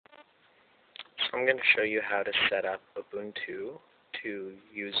I'm going to show you how to set up Ubuntu to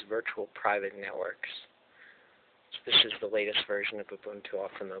use virtual private networks. So this is the latest version of Ubuntu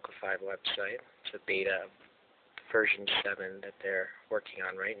off the Mocha 5 website. It's a beta of version 7 that they're working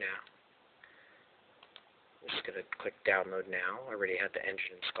on right now. I'm just going to click download now. I already had the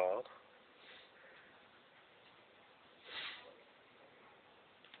engine installed.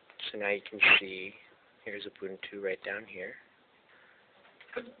 So now you can see, here's Ubuntu right down here.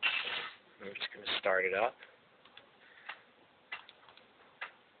 I'm just going to start it up.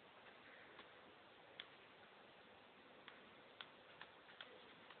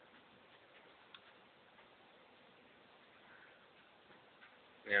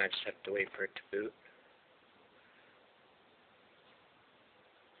 Now I just have to wait for it to boot.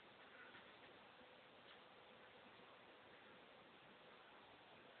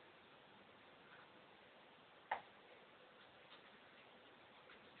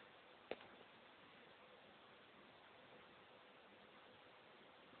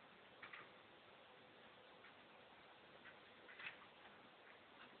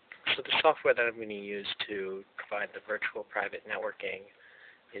 So the software that I'm going to use to provide the virtual private networking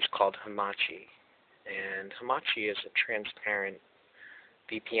is called Hamachi. And Hamachi is a transparent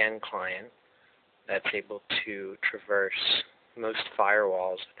VPN client that's able to traverse most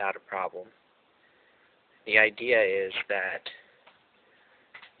firewalls without a problem. The idea is that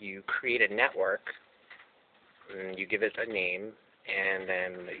you create a network, and you give it a name, and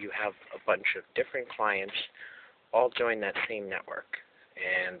then you have a bunch of different clients all join that same network.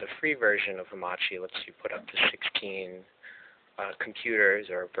 And the free version of Hamachi lets you put up to 16 computers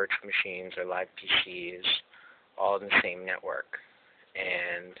or virtual machines or live PCs all in the same network.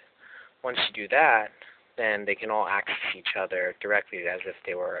 And once you do that, then they can all access each other directly as if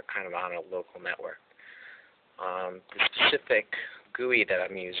they were kind of on a local network. The specific GUI that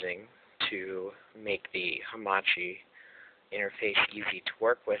I'm using to make the Hamachi interface easy to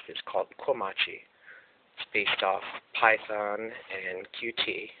work with is called Hamachi. It's based off Python and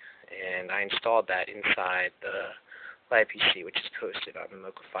Qt, and I installed that inside the LivePC, which is posted on the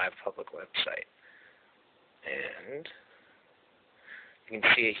Mocha 5 public website. And you can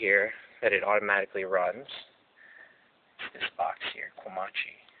see here that it automatically runs. It's this box here,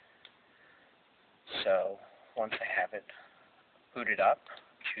 Hamachi. So once I have it booted up,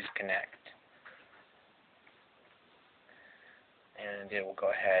 choose Connect. And it will go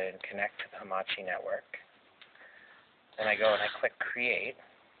ahead and connect to the Hamachi network. Then I go and I click Create.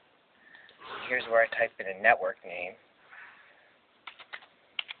 Here's where I type in a network name.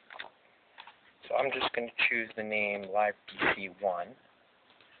 So I'm just going to choose the name LivePC1,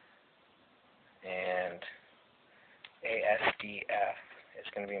 and ASDF is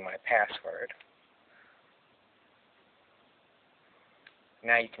going to be my password.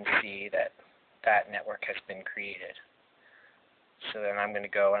 Now you can see that that network has been created. So then I'm going to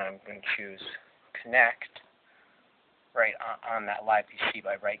go and I'm going to choose Connect right on that LivePC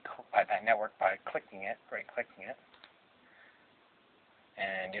by that network by clicking it, right-clicking it,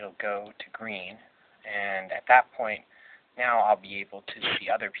 and it'll go to green. And at that point, now I'll be able to see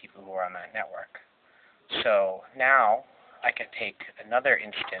other people who are on that network. So now I can take another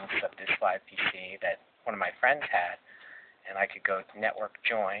instance of this LivePC that one of my friends had, and I could go to Network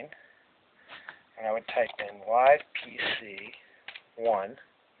Join, and I would type in LivePC 1,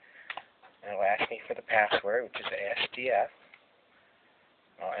 and it'll ask me for the password, which is ASDF.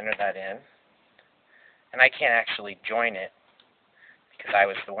 I'll enter that in, and I can't actually join it because I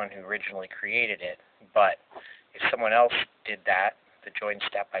was the one who originally created it, but if someone else did that, the join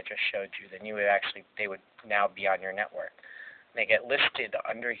step I just showed you, then they would now be on your network. And they get listed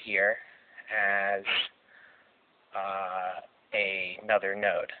under here as another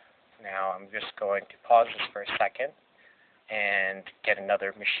node. Now I'm just going to pause this for a second and get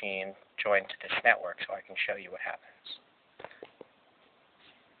another machine joined to this network so I can show you what happens.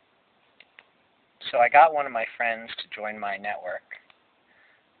 So I got one of my friends to join my network,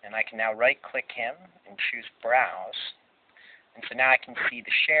 and I can now right-click him and choose Browse. And so now I can see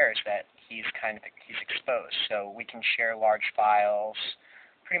the shares that he's exposed. So we can share large files,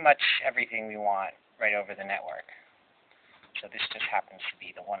 pretty much everything we want right over the network. So this just happens to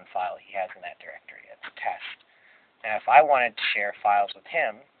be the one file he has in that directory. It's a test. Now if I wanted to share files with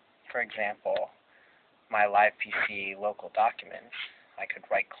him, for example, my LivePC local documents, I could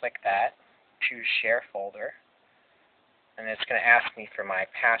right-click that, choose Share Folder, and it's going to ask me for my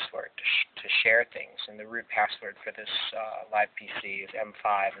password to share things. And the root password for this LivePC is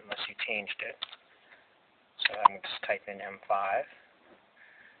M5 unless you changed it. So I'm going to just type in M5,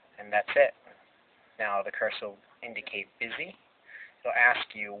 and that's it. Now the cursor will indicate busy, it'll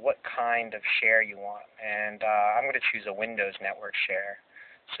ask you what kind of share you want. And I'm going to choose a Windows network share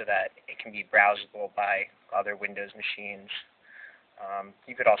so that it can be browsable by other Windows machines.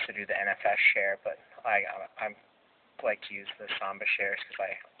 You could also do the NFS share, but I like to use the Samba shares because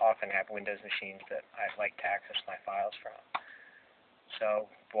I often have Windows machines that I'd like to access my files from. So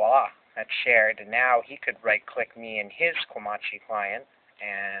voila, that's shared, and now he could right-click me in his Hamachi client,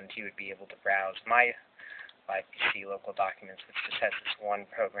 and he would be able to browse my LivePC local documents, which just has this one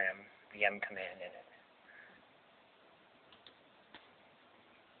program, the M command, in it.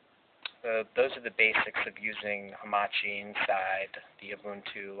 So those are the basics of using Hamachi inside the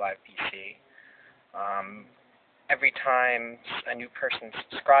Ubuntu LivePC. Every time a new person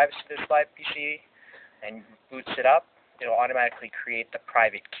subscribes to this LivePC and boots it up, it'll automatically create the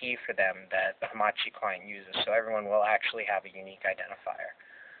private key for them that the Hamachi client uses, so everyone will actually have a unique identifier.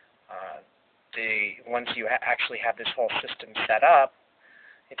 Once you actually have this whole system set up,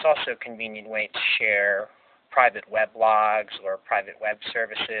 it's also a convenient way to share private web logs or private web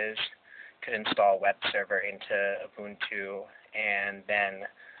services. You could install a web server into Ubuntu and then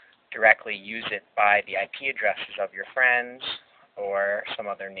directly use it by the IP addresses of your friends or some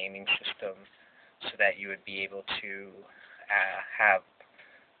other naming system so that you would be able to have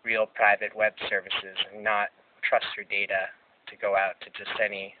real private web services and not trust your data to go out to just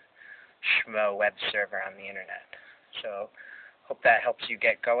any schmo web server on the internet. So hope that helps you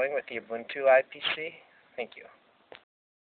get going with the Ubuntu LivePC. Thank you.